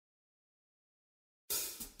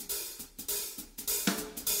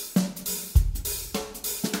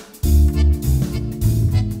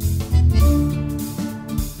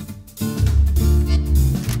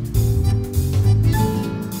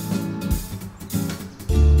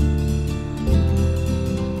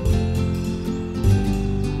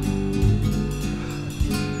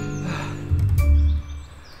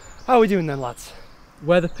How are we doing then, lads?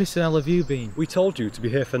 Where the pissing hell have you been? We told you to be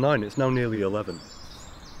here for 9, it's now nearly 11.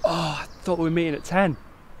 Oh, I thought we were meeting at 10.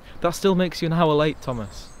 That still makes you an hour late,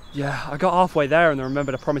 Thomas. Yeah, I got halfway there and then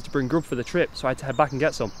remembered I promised to bring grub for the trip, so I had to head back and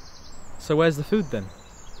get some. So where's the food then?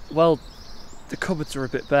 Well, the cupboards are a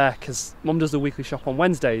bit bare because Mum does the weekly shop on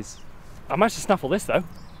Wednesdays. I managed to snaffle this though.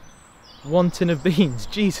 1 tin of beans,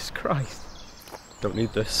 Jesus Christ. Don't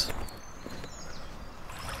need this.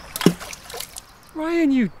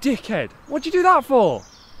 Ryan, you dickhead! What'd you do that for?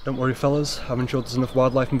 Don't worry fellas, I've ensured there's enough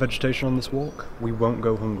wildlife and vegetation on this walk. We won't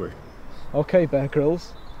go hungry. Okay, Bear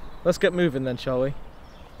Grylls. Let's get moving then, shall we?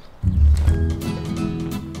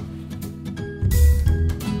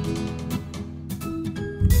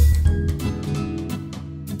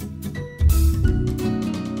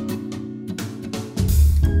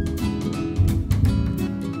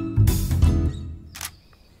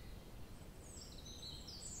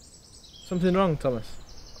 Something wrong, Thomas?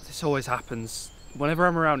 This always happens. Whenever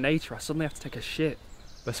I'm around nature, I suddenly have to take a shit.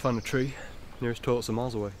 Best find a tree. Nearest toilets are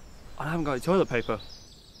miles away. I haven't got any toilet paper.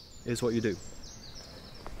 Here's what you do.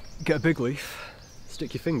 Get a big leaf,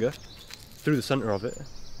 stick your finger through the centre of it,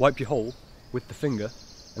 wipe your hole with the finger,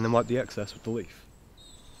 and then wipe the excess with the leaf.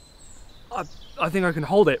 I think I can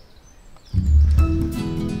hold it.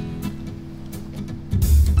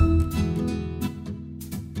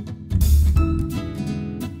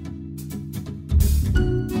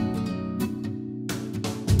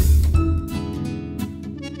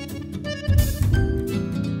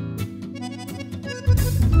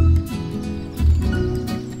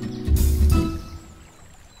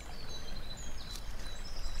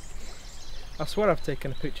 I swear I've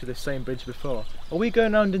taken a picture of this same bridge before. Are we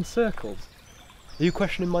going round in circles? Are you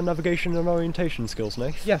questioning my navigation and orientation skills,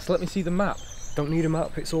 Nath? Yes, let me see the map. Don't need a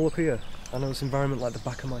map, it's all up here. I know this environment like the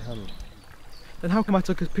back of my hand. Then how come I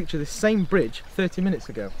took a picture of this same bridge 30 minutes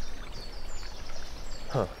ago?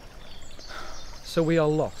 Huh. So we are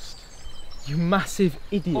lost. You massive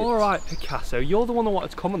idiot. Alright, Picasso, you're the one that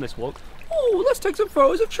wanted to come on this walk. Oh, let's take some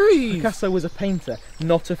photos of trees! Picasso was a painter,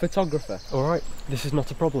 not a photographer. Alright, this is not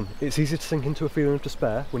a problem. It's easy to sink into a feeling of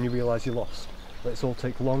despair when you realise you're lost. Let's all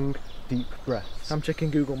take long, deep breaths. I'm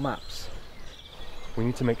checking Google Maps. We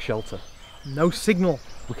need to make shelter. No signal.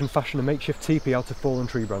 We can fashion a makeshift teepee out of fallen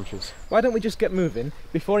tree branches. Why don't we just get moving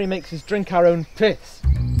before he makes us drink our own piss?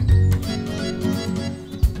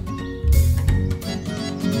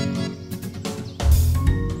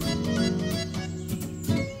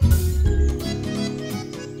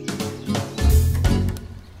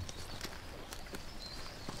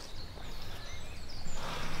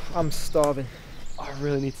 I'm starving. I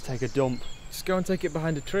really need to take a dump. Just go and take it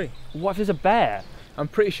behind a tree. What if there's a bear? I'm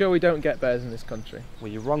pretty sure we don't get bears in this country.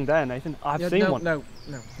 Well, you're wrong there, Nathan. I've seen one. No.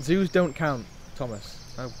 Zoos don't count,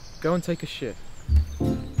 Thomas. Now, go and take a shit.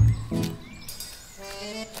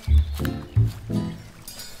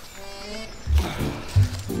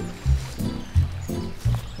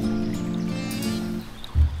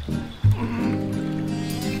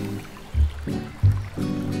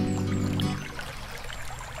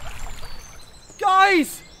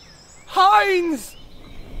 Guys! Heinz!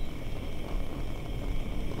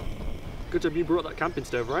 Good job you brought that camping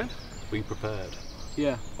stove, Ryan. Be prepared.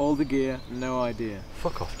 Yeah, all the gear, no idea.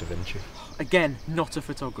 Fuck off, Da Vinci. Again, not a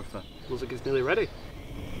photographer. Looks like it's nearly ready.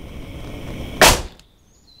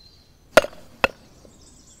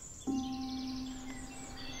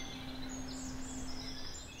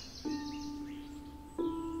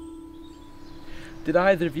 Did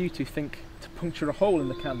either of you two think to puncture a hole in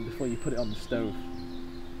the can before you put it on the stove?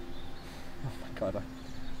 Oh my god,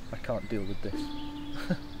 I can't deal with this.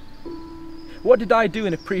 What did I do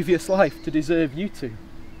in a previous life to deserve you two?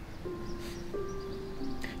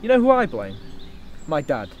 You know who I blame? My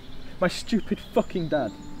dad. My stupid fucking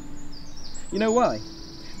dad. You know why?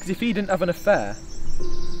 Because if he didn't have an affair,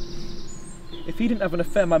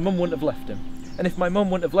 my mum wouldn't have left him. And if my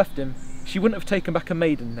mum wouldn't have left him, she wouldn't have taken back a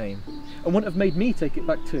maiden name. And wouldn't have made me take it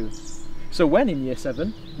back too. So when in year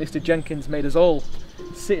 7, Mr. Jenkins made us all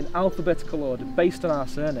sit in alphabetical order based on our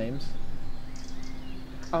surnames,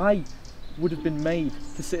 I would have been made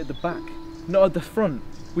to sit at the back, not at the front,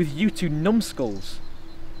 with you two numbskulls.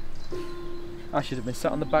 I should have been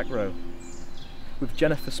sat on the back row with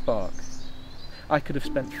Jennifer Spark. I could have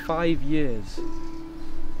spent 5 years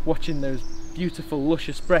watching those beautiful,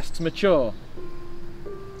 luscious breasts mature.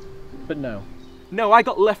 But no. No, I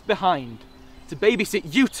got left behind to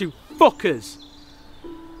babysit you two fuckers.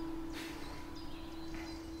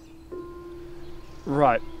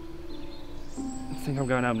 Right. I think I'm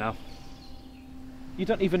going home now. You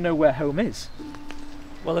don't even know where home is.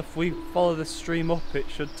 Well, if we follow the stream up, it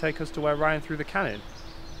should take us to where Ryan threw the cannon.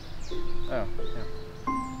 Oh, yeah.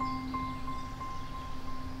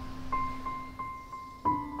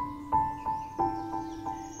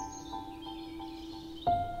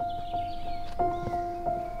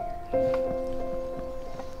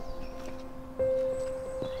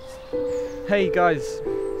 Hey guys,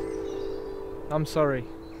 I'm sorry.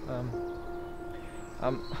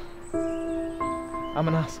 I'm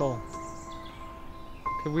an asshole.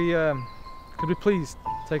 Could we please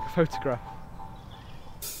take a photograph?